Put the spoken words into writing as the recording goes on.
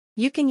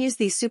You can use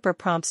these super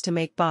prompts to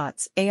make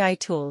bots, AI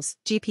tools,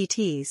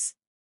 GPTs.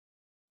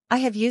 I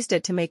have used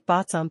it to make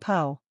bots on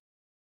Poe.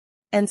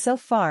 And so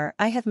far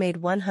I have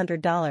made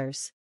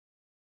 $100.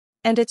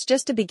 And it's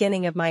just a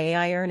beginning of my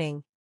AI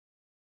earning.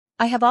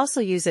 I have also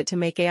used it to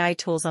make AI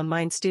tools on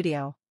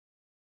Mindstudio.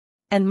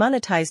 And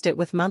monetized it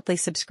with monthly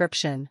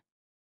subscription.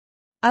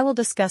 I will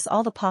discuss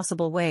all the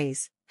possible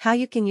ways, how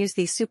you can use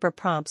these super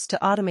prompts to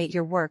automate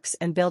your works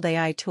and build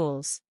AI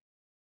tools.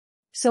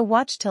 So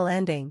watch till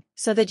ending,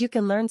 so that you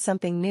can learn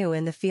something new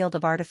in the field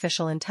of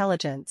artificial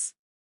intelligence.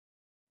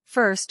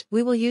 First,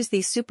 we will use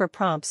these super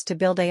prompts to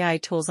build AI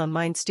tools on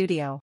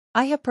Mindstudio.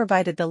 I have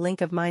provided the link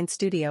of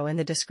Mindstudio in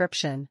the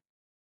description.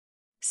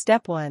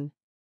 Step 1.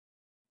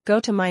 Go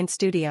to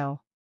Mindstudio.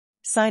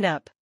 Sign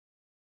up.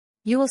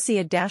 You will see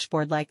a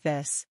dashboard like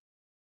this.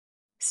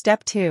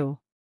 Step 2.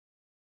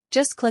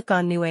 Just click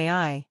on New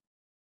AI.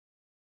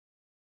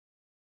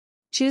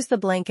 Choose the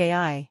blank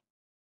AI.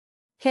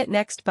 Hit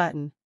Next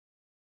button.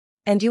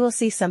 And you will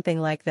see something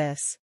like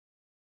this.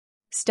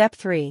 Step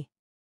 3.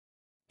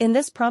 In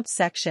this prompt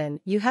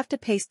section, you have to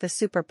paste the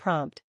super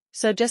prompt,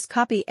 so just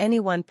copy any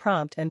one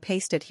prompt and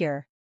paste it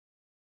here.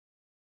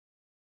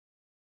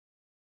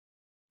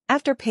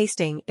 After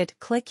pasting it,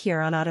 click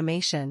here on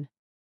Automation.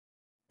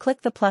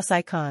 Click the plus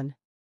icon.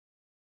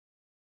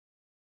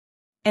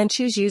 And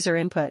choose User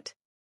Input.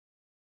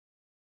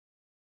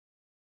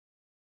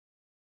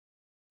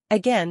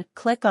 Again,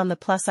 click on the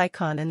plus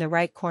icon in the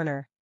right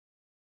corner.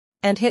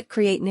 And hit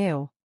Create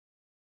New.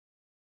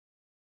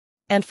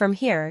 And from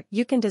here,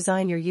 you can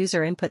design your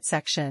user input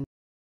section.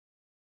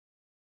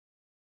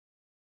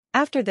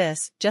 After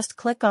this, just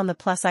click on the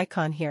plus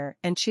icon here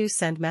and choose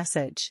Send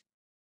Message.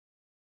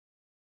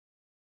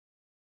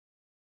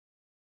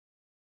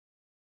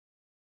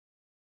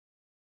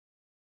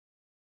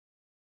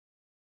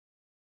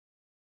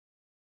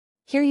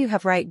 Here you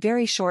have write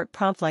very short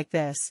prompt like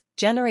this,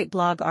 generate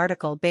blog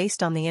article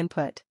based on the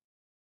input.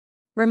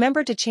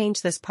 Remember to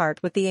change this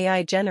part with the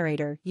AI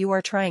generator you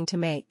are trying to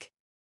make.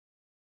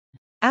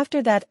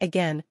 After that,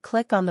 again,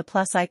 click on the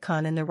plus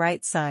icon in the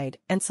right side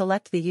and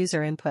select the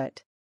user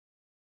input.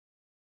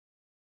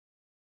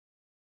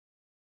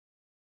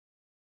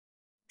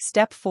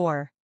 Step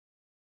 4.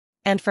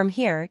 And from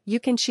here, you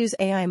can choose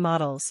AI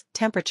models,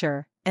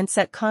 temperature, and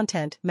set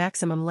content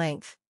maximum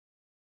length.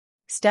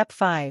 Step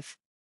 5.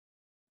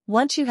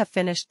 Once you have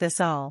finished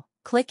this all,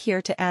 click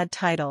here to add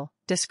title,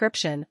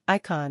 description,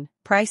 icon,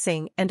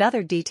 pricing, and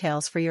other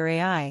details for your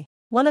AI.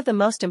 One of the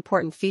most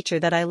important feature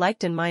that I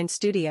liked in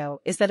Mindstudio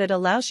is that it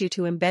allows you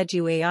to embed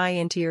your AI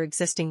into your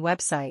existing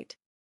website.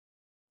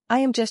 I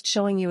am just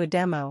showing you a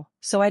demo,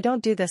 so I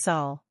don't do this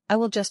all, I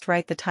will just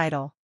write the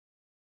title.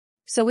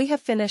 So we have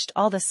finished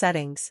all the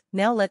settings,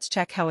 now let's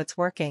check how it's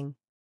working.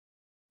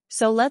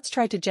 So let's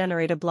try to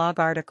generate a blog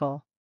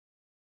article.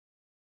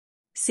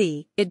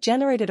 See, it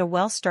generated a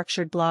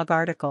well-structured blog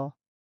article.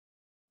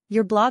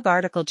 Your blog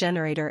article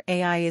generator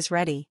AI is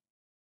ready.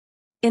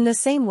 In the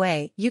same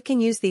way, you can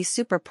use these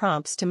super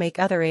prompts to make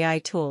other AI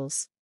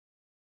tools.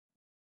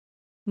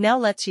 Now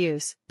let's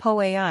use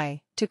Poe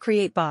AI to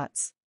create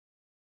bots.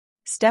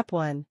 Step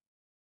 1.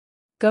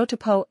 Go to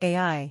Poe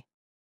AI.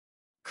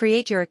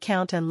 Create your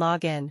account and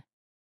log in.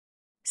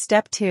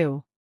 Step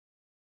 2.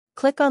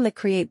 Click on the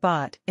Create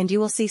Bot and you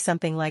will see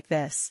something like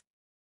this.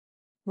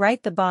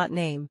 Write the bot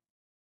name.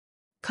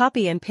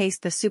 Copy and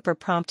paste the super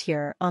prompt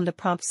here on the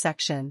prompt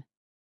section.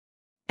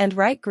 And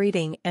write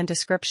greeting and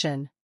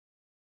description.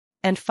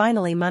 And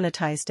finally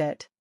monetized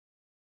it.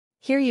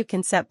 Here you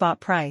can set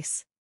bot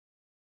price.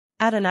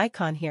 Add an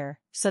icon here,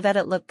 so that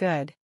it look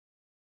good.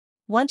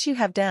 Once you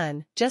have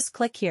done, just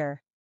click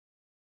here.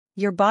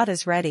 Your bot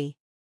is ready.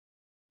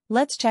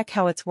 Let's check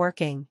how it's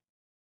working.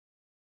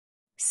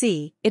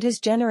 See, it has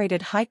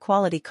generated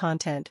high-quality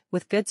content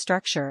with good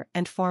structure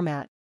and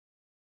format.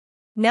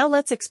 Now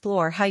let's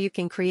explore how you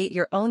can create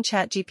your own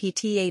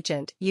ChatGPT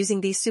agent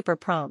using these super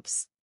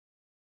prompts.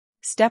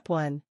 Step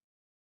 1.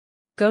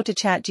 Go to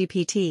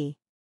ChatGPT.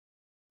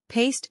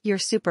 Paste your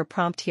super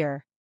prompt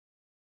here.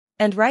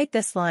 And write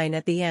this line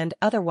at the end,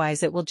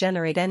 otherwise it will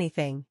generate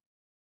anything.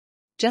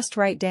 Just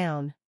write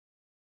down.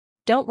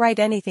 Don't write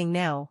anything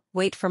now,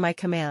 wait for my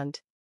command.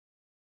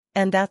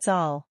 And that's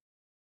all.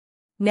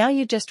 Now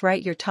you just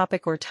write your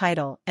topic or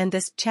title and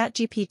this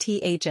ChatGPT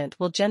agent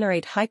will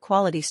generate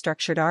high-quality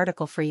structured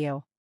article for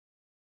you.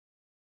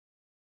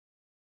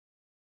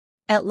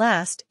 At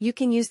last, you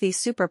can use these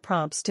super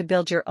prompts to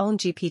build your own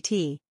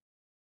GPT.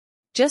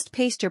 Just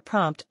paste your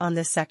prompt on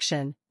this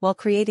section while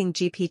creating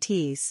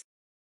GPTs.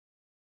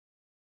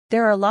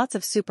 There are lots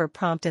of super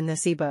prompt in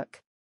this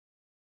ebook,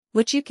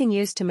 which you can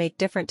use to make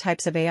different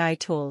types of AI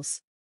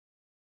tools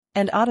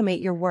and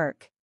automate your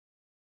work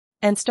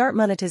and start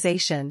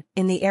monetization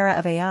in the era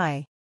of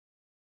AI.